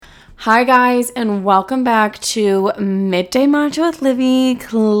Hi guys, and welcome back to Midday Matcha with Livy.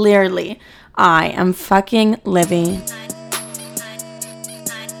 Clearly, I am fucking Livy.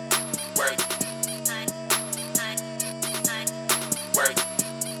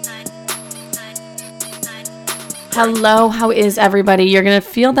 Hello, how is everybody? You're gonna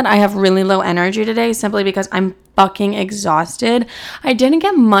feel that I have really low energy today simply because I'm fucking exhausted. I didn't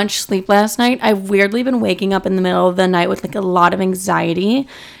get much sleep last night. I've weirdly been waking up in the middle of the night with like a lot of anxiety.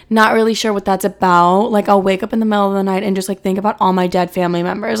 Not really sure what that's about. Like I'll wake up in the middle of the night and just like think about all my dead family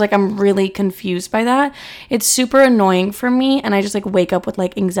members. Like I'm really confused by that. It's super annoying for me and I just like wake up with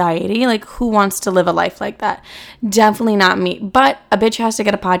like anxiety. Like who wants to live a life like that? Definitely not me. But a bitch has to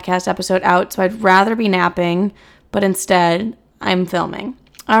get a podcast episode out, so I'd rather be napping. But instead, I'm filming.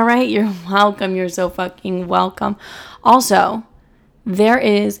 All right, you're welcome. You're so fucking welcome. Also, there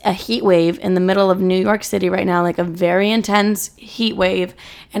is a heat wave in the middle of New York City right now, like a very intense heat wave.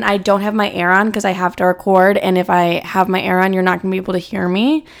 And I don't have my air on because I have to record. And if I have my air on, you're not going to be able to hear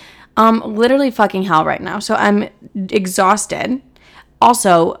me. Literally fucking hell right now. So I'm exhausted.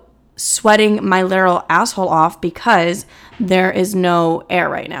 Also, sweating my literal asshole off because there is no air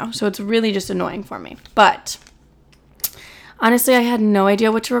right now. So it's really just annoying for me. But honestly, I had no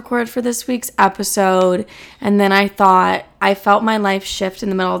idea what to record for this week's episode, and then I felt my life shift in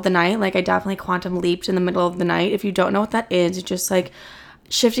the middle of the night. Like, I definitely quantum leaped in the middle of the night. If you don't know what that is, it's just, like,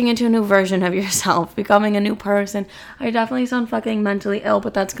 shifting into a new version of yourself, becoming a new person. I definitely sound fucking mentally ill,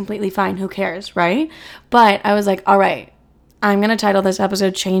 but that's completely fine. Who cares, right? But I was like, all right, I'm going to title this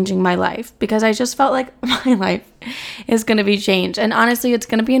episode Changing My Life because I just felt like my life is going to be changed. And honestly, it's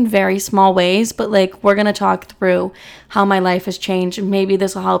going to be in very small ways, but like we're going to talk through how my life has changed. Maybe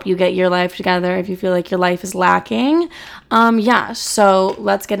this will help you get your life together if you feel like your life is lacking. So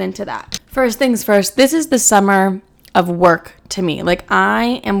let's get into that. First things first, this is the summer of work to me. Like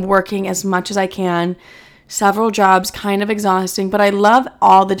I am working as much as I can. Several jobs, kind of exhausting, but I love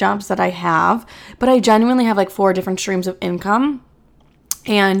all the jobs that I have. But I genuinely have like 4 different streams of income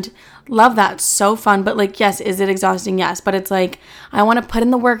and love that. So fun. But like, yes, is it exhausting? Yes. But it's like, I want to put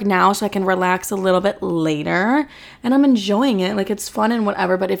in the work now so I can relax a little bit later. And I'm enjoying it. Like it's fun and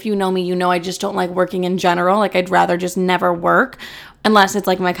whatever. But if you know me, you know I just don't like working in general. Like I'd rather just never work. Unless it's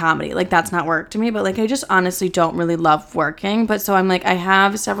like my comedy, like that's not work to me, but like I just honestly don't really love working. But so I'm like, I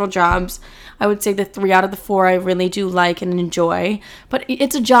have several jobs. I would say the 3 out of the 4 I really do like and enjoy, but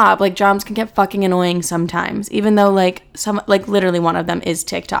it's a job. Like jobs can get fucking annoying sometimes, even though like literally one of them is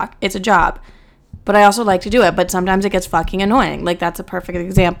TikTok. It's a job, but I also like to do it, but sometimes it gets fucking annoying. Like that's a perfect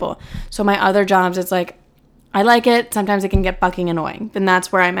example. So my other jobs, it's like, I like it. Sometimes it can get fucking annoying. Then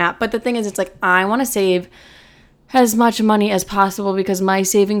that's where I'm at. But the thing is, it's like, I want to save as much money as possible because my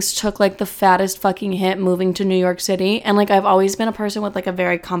savings took like the fattest fucking hit moving to New York City. And like I've always been a person with like a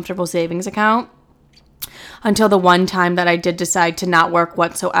very comfortable savings account until the one time that I did decide to not work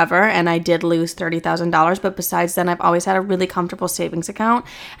whatsoever and I did lose $30,000. But besides then, I've always had a really comfortable savings account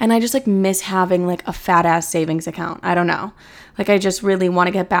and I just like miss having like a fat ass savings account. I don't know. Like I just really want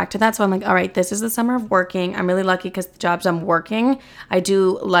to get back to that. So I'm like, all right, this is the summer of working. I'm really lucky because the jobs I'm working, I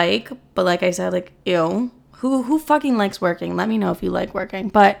do like, but like I said, like, ew. Who fucking likes working? Let me know if you like working.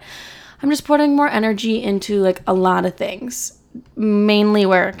 But I'm just putting more energy into like a lot of things, mainly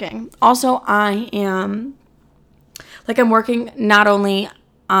working. Also, I'm working not only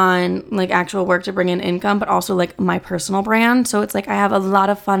on like actual work to bring in income, but also like my personal brand. So it's like I have a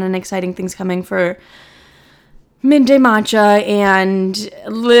lot of fun and exciting things coming for Midday Matcha and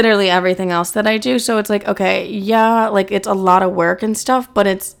literally everything else that I do. So it's like, okay, yeah, like it's a lot of work and stuff, but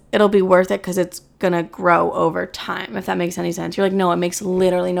it'll be worth it because it's gonna grow over time, if that makes any sense. You're like, no, it makes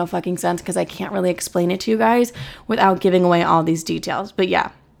literally no fucking sense because I can't really explain it to you guys without giving away all these details. But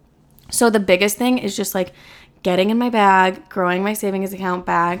yeah, so the biggest thing is just like getting in my bag, growing my savings account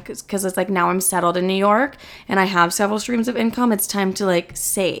back because it's like now I'm settled in New York and I have several streams of income. It's time to like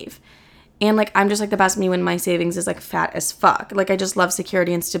save. And like I'm just like the best me when my savings is like fat as fuck. Like I just love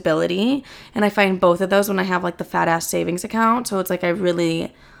security and stability, and I find both of those when I have like the fat ass savings account. So it's like I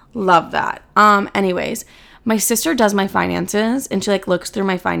really love that. Anyways, my sister does my finances and she like looks through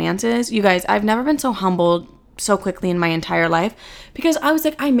my finances. You guys, I've never been so humbled so quickly in my entire life because I was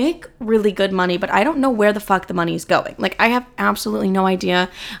like, I make really good money, but I don't know where the fuck the money is going. Like I have absolutely no idea.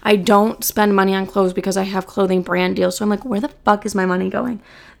 I don't spend money on clothes because I have clothing brand deals. So I'm like, where the fuck is my money going?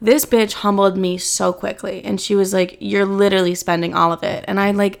 This bitch humbled me so quickly. And she was like, you're literally spending all of it. And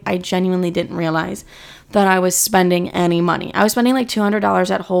I genuinely didn't realize that I was spending any money. I was spending like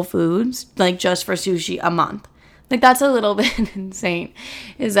 $200 at Whole Foods, like just for sushi a month. Like that's a little bit insane,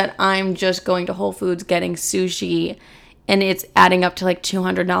 is that I'm just going to Whole Foods getting sushi and it's adding up to like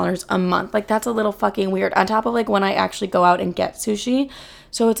 $200 a month. Like, that's a little fucking weird, on top of like when I actually go out and get sushi.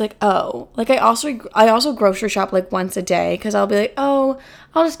 So it's like, oh, like I also grocery shop like once a day, because I'll be like, oh,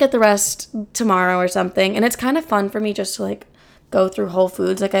 I'll just get the rest tomorrow or something. And it's kind of fun for me just to like go through Whole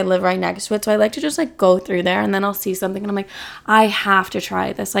Foods. Like, I live right next to it, so I like to just like go through there, and then I'll see something and I'm like, I have to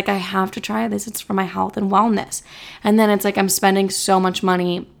try this. Like, I have to try this. It's for my health and wellness. And then it's like I'm spending so much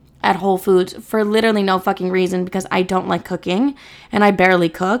money at Whole Foods for literally no fucking reason, because I don't like cooking and I barely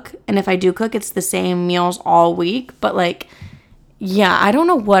cook. And if I do cook, it's the same meals all week. But like, yeah, I don't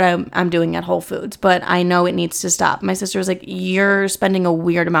know what I'm doing at Whole Foods, but I know it needs to stop. My sister was like, you're spending a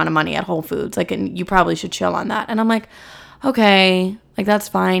weird amount of money at Whole Foods, like, and you probably should chill on that. And I'm like, okay, like, that's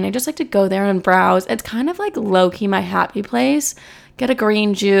fine. I just like to go there and browse. It's kind of like low-key my happy place. Get a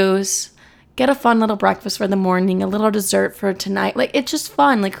green juice, get a fun little breakfast for the morning, a little dessert for tonight. Like, it's just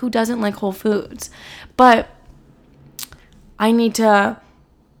fun. Like, who doesn't like Whole Foods? But I need to,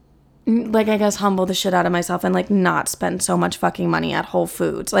 like, I guess, humble the shit out of myself and like not spend so much fucking money at Whole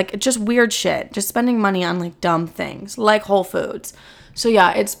Foods. Like, just weird shit. Just spending money on like dumb things like Whole Foods. So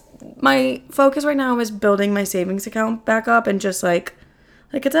yeah, it's my focus right now is building my savings account back up, and just like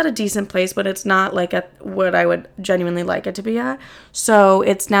it's at a decent place, but it's not like at what I would genuinely like it to be at. So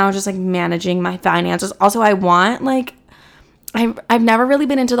it's now just like managing my finances. Also, I want like I've never really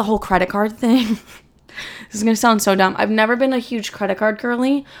been into the whole credit card thing. This is going to sound so dumb. I've never been a huge credit card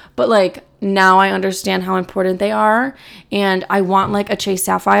girly, but like now I understand how important they are, and I want like a Chase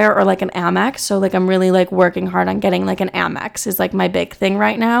Sapphire or like an Amex. So like I'm really like working hard on getting like an Amex is like my big thing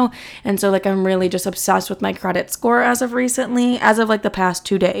right now. And so like I'm really just obsessed with my credit score as of recently, as of like the past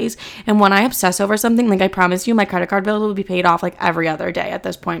 2 days. And when I obsess over something, like I promise you my credit card bill will be paid off like every other day at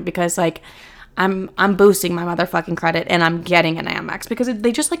this point, because like I'm boosting my motherfucking credit, and I'm getting an Amex because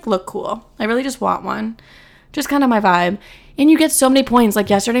they just like look cool. I really just want one. Just kind of my vibe. And you get so many points. Like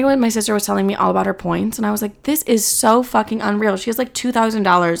yesterday when my sister was telling me all about her points, and I was like, this is so fucking unreal. She has like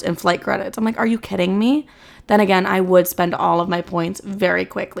 $2,000 in flight credits. I'm like, are you kidding me? Then again, I would spend all of my points very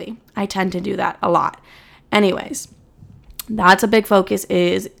quickly. I tend to do that a lot. Anyways, that's a big focus,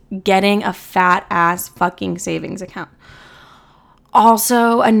 is getting a fat ass fucking savings account.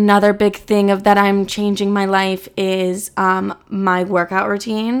 Also, another big thing of that I'm changing my life is my workout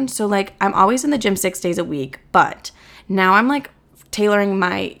routine. So like I'm always in the gym 6 days a week, but now I'm like tailoring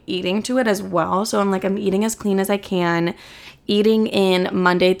my eating to it as well. So I'm eating as clean as I can, eating in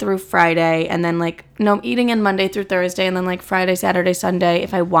Monday through Friday, and then eating in Monday through Thursday, and then like Friday, Saturday, Sunday,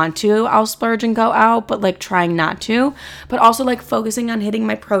 if I want to, I'll splurge and go out, but like trying not to. But also like focusing on hitting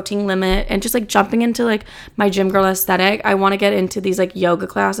my protein limit, and just like jumping into like my gym girl aesthetic. I want to get into these like yoga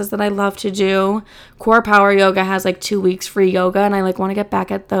classes that I love to do. Core Power Yoga has like 2 weeks free yoga, and I like want to get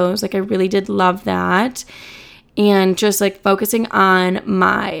back at those. Like I really did love that. And just like focusing on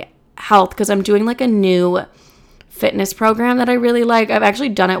my health, because I'm doing like a new fitness program that I really like. I've actually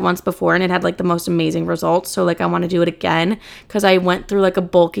done it once before, and it had like the most amazing results. So like I want to do it again, because I went through like a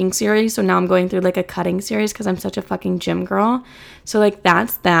bulking series. So now I'm going through like a cutting series, because I'm such a fucking gym girl. So like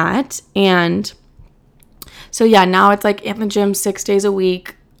that's that. And so yeah, now it's like in the gym 6 days a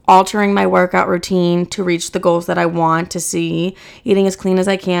week, altering my workout routine to reach the goals that I want to see, eating as clean as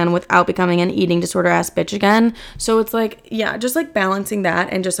I can without becoming an eating disorder ass bitch again. So it's like, yeah, just like balancing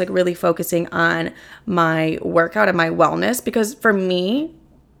that, and just like really focusing on my workout and my wellness. Because for me,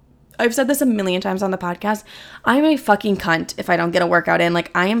 I've said this a million times on the podcast, I'm a fucking cunt if I don't get a workout in.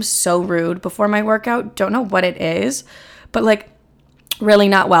 Like I am so rude before my workout. Don't know what it is, but like really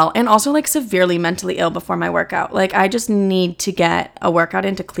not well, and also like severely mentally ill before my workout. Like I just need to get a workout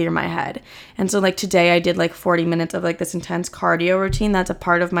in to clear my head. And so like today I did like 40 minutes of like this intense cardio routine that's a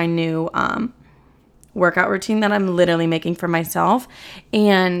part of my new workout routine that I'm literally making for myself.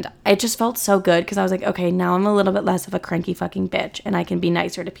 And it just felt so good, because I was like, okay, now I'm a little bit less of a cranky fucking bitch, and I can be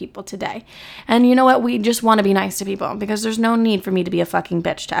nicer to people today. And you know what? We just want to be nice to people, because there's no need for me to be a fucking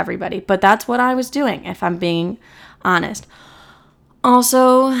bitch to everybody. But that's what I was doing, if I'm being honest.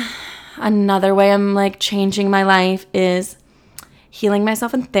 Also, another way I'm like changing my life is healing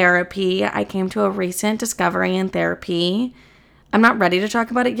myself in therapy. I came to a recent discovery in therapy. I'm not ready to talk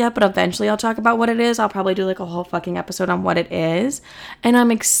about it yet, but eventually I'll talk about what it is. I'll probably do like a whole fucking episode on what it is. And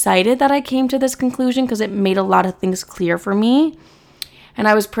I'm excited that I came to this conclusion, because it made a lot of things clear for me. And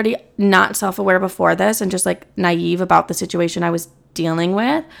I was pretty not self-aware before this, and just like naive about the situation I was dealing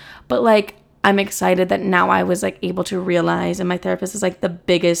with. But like I'm excited that now I was like able to realize, and my therapist is like the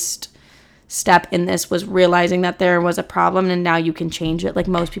biggest step in this was realizing that there was a problem, and now you can change it. Like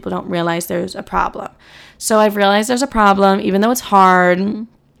most people don't realize there's a problem. So I've realized there's a problem, even though it's hard.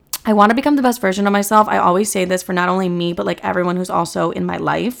 I want to become the best version of myself. I always say this for not only me, but like everyone who's also in my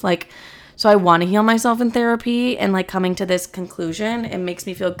life. Like, so I want to heal myself in therapy, and like coming to this conclusion, it makes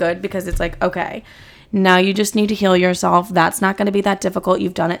me feel good because it's like, okay, now you just need to heal yourself. That's not going to be that difficult.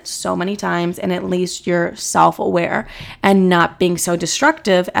 You've done it so many times, and at least you're self-aware and not being so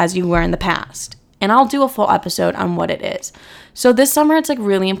destructive as you were in the past. And I'll do a full episode on what it is. So this summer, it's like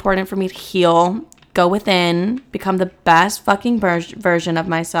really important for me to heal, go within, become the best fucking version of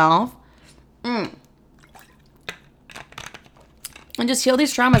myself. And just heal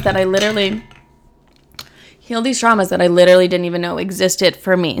these traumas that I literally didn't even know existed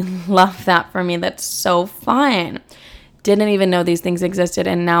for me. Love that for me. That's so fun. Didn't even know these things existed,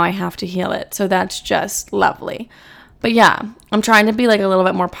 and now I have to heal it. So that's just lovely. But yeah, I'm trying to be like a little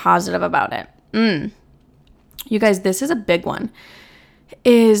bit more positive about it. You guys, this is a big one.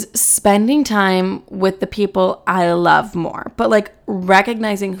 Is spending time with the people I love more, but like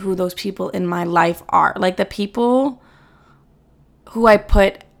recognizing who those people in my life are. Like the people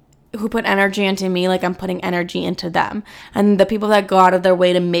who put energy into me, like I'm putting energy into them. And the people that go out of their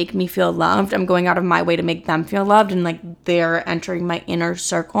way to make me feel loved, I'm going out of my way to make them feel loved, and like they're entering my inner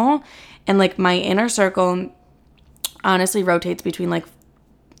circle. And like my inner circle honestly rotates between like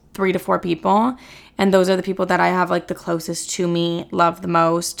 3 to 4 people, and those are the people that I have like the closest to me, love the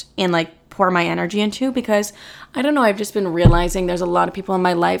most, and like pour my energy into. Because I don't know, I've just been realizing there's a lot of people in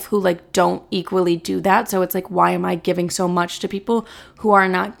my life who like don't equally do that. So it's like, why am I giving so much to people who are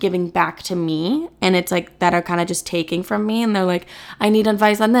not giving back to me? And it's like that are kind of just taking from me, and they're like, I need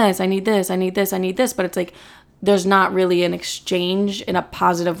advice on this, I need this, I need this, I need this, but it's like there's not really an exchange in a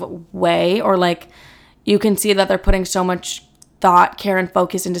positive way, or like you can see that they're putting so much thought, care, and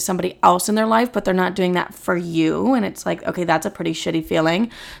focus into somebody else in their life, but they're not doing that for you. And it's like, okay, that's a pretty shitty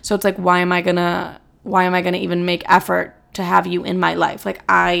feeling. So it's like, why am I gonna even make effort to have you in my life? Like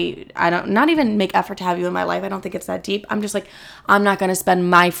I don't, not even make effort to have you in my life. I don't think it's that deep. I'm just like, I'm not gonna spend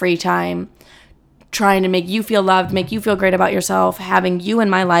my free time trying to make you feel loved, make you feel great about yourself, having you in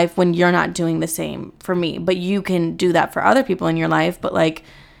my life when you're not doing the same for me. But you can do that for other people in your life, but like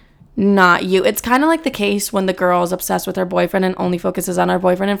not you. It's kind of like the case when the girl is obsessed with her boyfriend and only focuses on her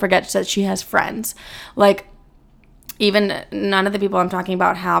boyfriend and forgets that she has friends. Like, even none of the people I'm talking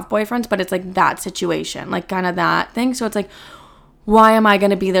about have boyfriends, but it's like that situation, like kind of that thing. So it's like, why am I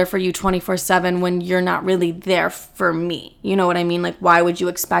going to be there for you 24/7 when you're not really there for me? You know what I mean? Like, why would you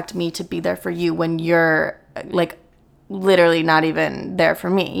expect me to be there for you when you're like literally not even there for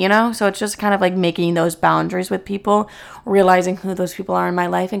me, you know? So it's just kind of like making those boundaries with people, realizing who those people are in my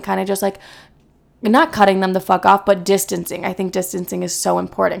life, and kind of just like not cutting them the fuck off, but distancing. I think distancing is so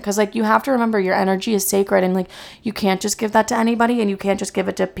important, because like you have to remember your energy is sacred, and like you can't just give that to anybody, and you can't just give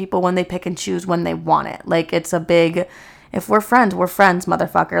it to people when they pick and choose when they want it. Like it's a big, if we're friends,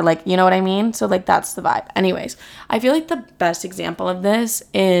 motherfucker. Like, you know what I mean? So like that's the vibe. Anyways, I feel like the best example of this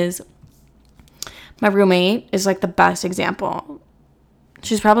is my roommate is like the best example.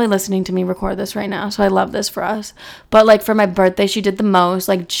 She's probably listening to me record this right now, so I love this for us. But like for my birthday, she did the most,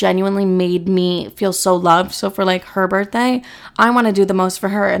 like genuinely made me feel so loved. So for like her birthday, I want to do the most for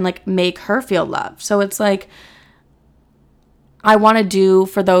her and like make her feel loved. So it's like I want to do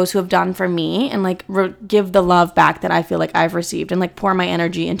for those who have done for me, and like give the love back that I feel like I've received, and like pour my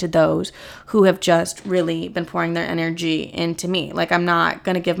energy into those who have just really been pouring their energy into me. Like I'm not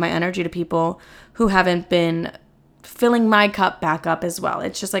going to give my energy to people who haven't been filling my cup back up as well.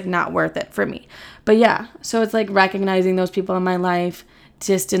 It's just like not worth it for me. But yeah, so it's like recognizing those people in my life,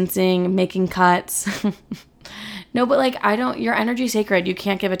 distancing, making cuts. No, but like your energy's sacred. You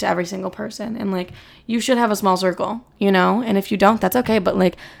can't give it to every single person. And like you should have a small circle, you know? And if you don't, that's okay. But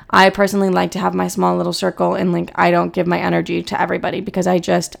like I personally like to have my small little circle, and like I don't give my energy to everybody because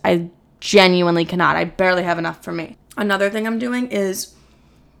I genuinely cannot. I barely have enough for me. Another thing I'm doing is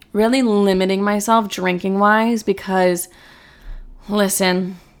really limiting myself drinking wise, because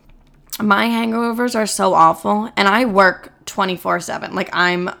listen, my hangovers are so awful, and I work 24/7. Like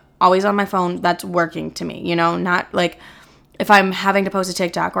I'm always on my phone. That's working to me, you know, not like if I'm having to post a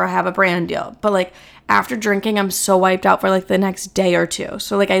TikTok or I have a brand deal, but like after drinking, I'm so wiped out for like the next day or two.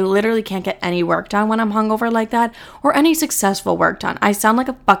 So like I literally can't get any work done when I'm hungover like that, or any successful work done. I sound like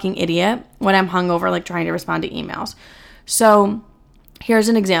a fucking idiot when I'm hungover, like trying to respond to emails. So here's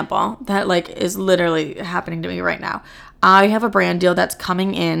an example that like is literally happening to me right now. I have a brand deal that's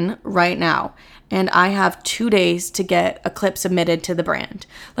coming in right now, and I have 2 days to get a clip submitted to the brand.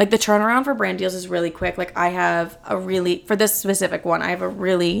 Like the turnaround for brand deals is really quick. Like for this specific one, I have a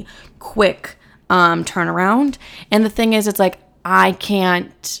really quick turnaround. And the thing is, it's like I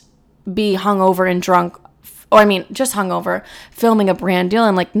can't be hungover and drunk just hungover, filming a brand deal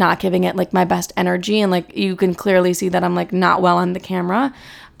and like not giving it like my best energy. And like you can clearly see that I'm like not well on the camera.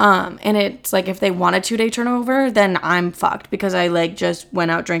 And it's like if they want a 2-day turnover, then I'm fucked because I like just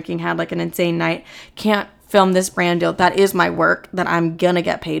went out drinking, had like an insane night, can't film this brand deal. That is my work that I'm gonna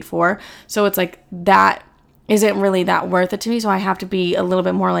get paid for. So it's like that isn't really that worth it to me. So I have to be a little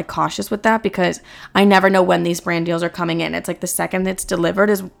bit more like cautious with that because I never know when these brand deals are coming in. It's like the second it's delivered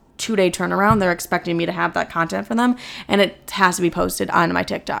is 2-day turnaround. They're expecting me to have that content for them and it has to be posted on my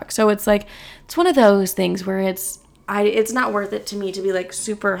TikTok. So it's like, it's one of those things where it's not worth it to me to be like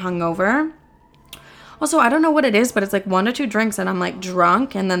super hungover. Also, I don't know what it is, but it's like 1 to 2 drinks and I'm like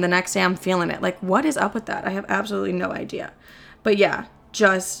drunk and then the next day I'm feeling it. Like, what is up with that? I have absolutely no idea. But yeah,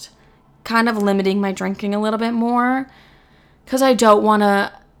 just kind of limiting my drinking a little bit more because I don't want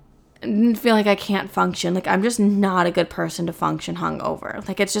to feel like I can't function. Like, I'm just not a good person to function hungover.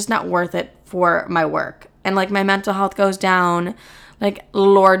 Like, it's just not worth it for my work. And like my mental health goes down. Like,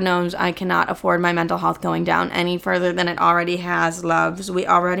 Lord knows I cannot afford my mental health going down any further than it already has, loves. We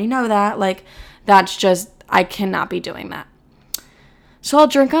already know that. Like, that's just, I cannot be doing that. So I'll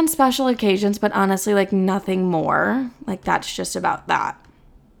drink on special occasions, but honestly, like, nothing more. Like, that's just about that.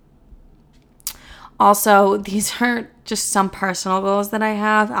 Also, these are just some personal goals that I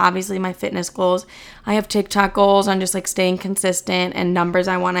have. Obviously, my fitness goals. I have TikTok goals on just, like, staying consistent and numbers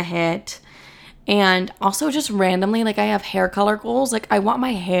I want to hit. And also just randomly, like, I have hair color goals. Like, I want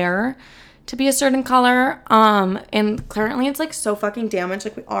my hair to be a certain color. And currently it's like so fucking damaged.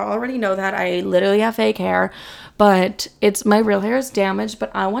 Like, we already know that. I literally have fake hair, but my real hair is damaged,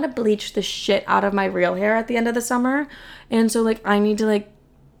 but I want to bleach the shit out of my real hair at the end of the summer. And so like, I need to like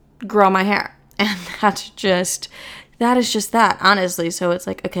grow my hair. And that is just that, honestly. So it's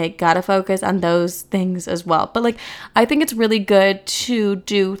like, okay, gotta focus on those things as well. But like, I think it's really good to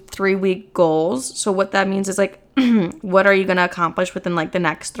do 3-week goals. So what that means is like, what are you going to accomplish within like the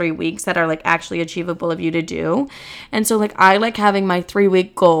next 3 weeks that are like actually achievable of you to do? And so like, I like having my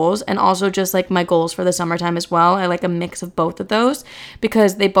 3-week goals and also just like my goals for the summertime as well. I like a mix of both of those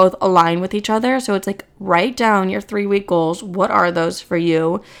because they both align with each other. So it's like, write down your 3-week goals. What are those for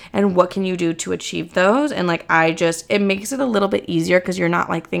you? And what can you do to achieve those? And like, it makes it a little bit easier because you're not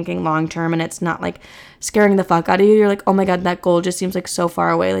like thinking long term and it's not like scaring the fuck out of you. You're like, oh my God, that goal just seems like so far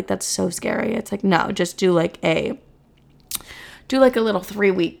away. Like, that's so scary. It's like, no, just do like a little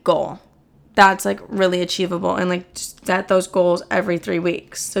 3-week goal. That's like really achievable and like just set those goals every 3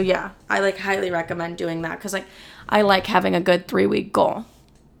 weeks. So yeah, I like highly recommend doing that because like I like having a good 3-week goal.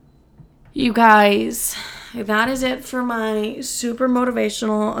 You guys, that is it for my super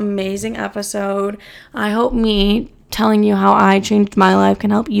motivational, amazing episode. I hope me telling you how I changed my life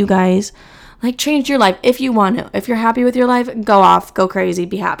can help you guys like change your life if you want to. If you're happy with your life, go off, go crazy,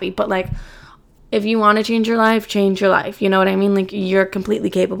 be happy. But like, if you want to change your life, change your life. You know what I mean? Like, you're completely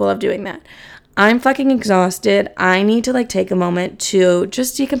capable of doing that. I'm fucking exhausted. I need to like take a moment to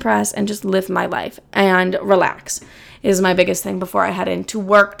just decompress and just live my life and relax is my biggest thing before I head into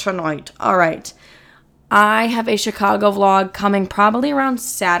work tonight. All right. I have a Chicago vlog coming probably around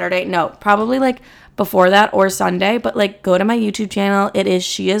Saturday. No, probably like before that or Sunday. But like, go to my YouTube channel. It is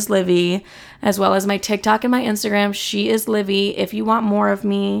She Is Livy, as well as my TikTok and my Instagram. She Is Livy. If you want more of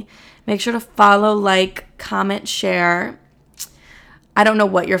me, make sure to follow, like, comment, share. I don't know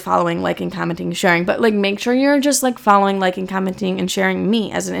what you're following, liking, commenting, sharing, but like, make sure you're just like following, liking, commenting, and sharing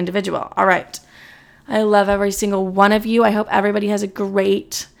me as an individual. All right. I love every single one of you. I hope everybody has a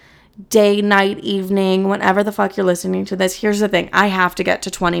great day, night, evening, whenever the fuck you're listening to this. Here's the thing. I have to get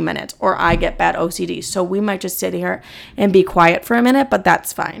to 20 minutes or I get bad OCD. So we might just sit here and be quiet for a minute, but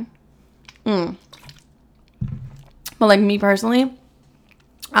that's fine. But like, me personally,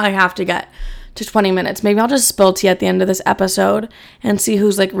 I have to get to 20 minutes. Maybe I'll just spill tea at the end of this episode and see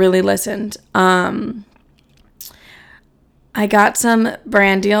who's like really listened. I got some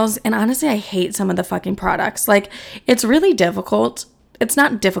brand deals and honestly, I hate some of the fucking products. Like, it's really difficult. It's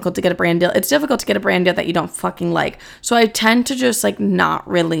not difficult to get a brand deal. It's difficult to get a brand deal that you don't fucking like. So I tend to just like not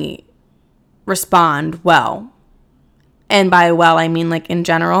really respond well. And by well, I mean like in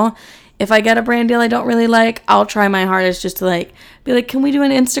general. If I get a brand deal I don't really like, I'll try my hardest just to like be like, can we do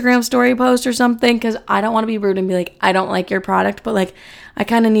an Instagram story post or something? Because I don't want to be rude and be like, I don't like your product, but like, I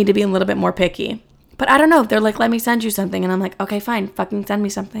kind of need to be a little bit more picky. But I don't know. They're like, let me send you something. And I'm like, okay, fine, fucking send me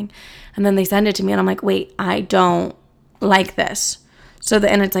something. And then they send it to me and I'm like, wait, I don't like this. So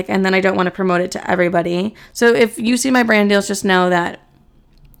and it's like, and then I don't want to promote it to everybody. So if you see my brand deals, just know that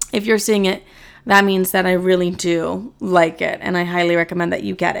if you're seeing it, that means that I really do like it. And I highly recommend that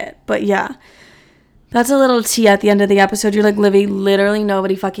you get it. But yeah, That's a little tea at the end of the episode. You're like, Livy, literally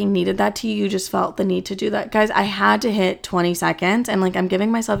nobody fucking needed that tea. You just felt the need to do that. Guys, I had to hit 20 seconds and like I'm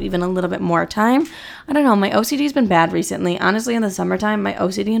giving myself even a little bit more time. I don't know. My OCD has been bad recently. Honestly, in the summertime, my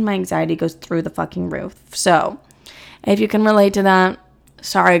OCD and my anxiety goes through the fucking roof. So if you can relate to that,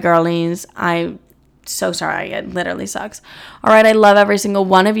 sorry, girlies. I'm so sorry. It literally sucks. All right. I love every single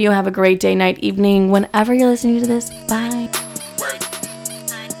one of you. Have a great day, night, evening, whenever you're listening to this. Bye.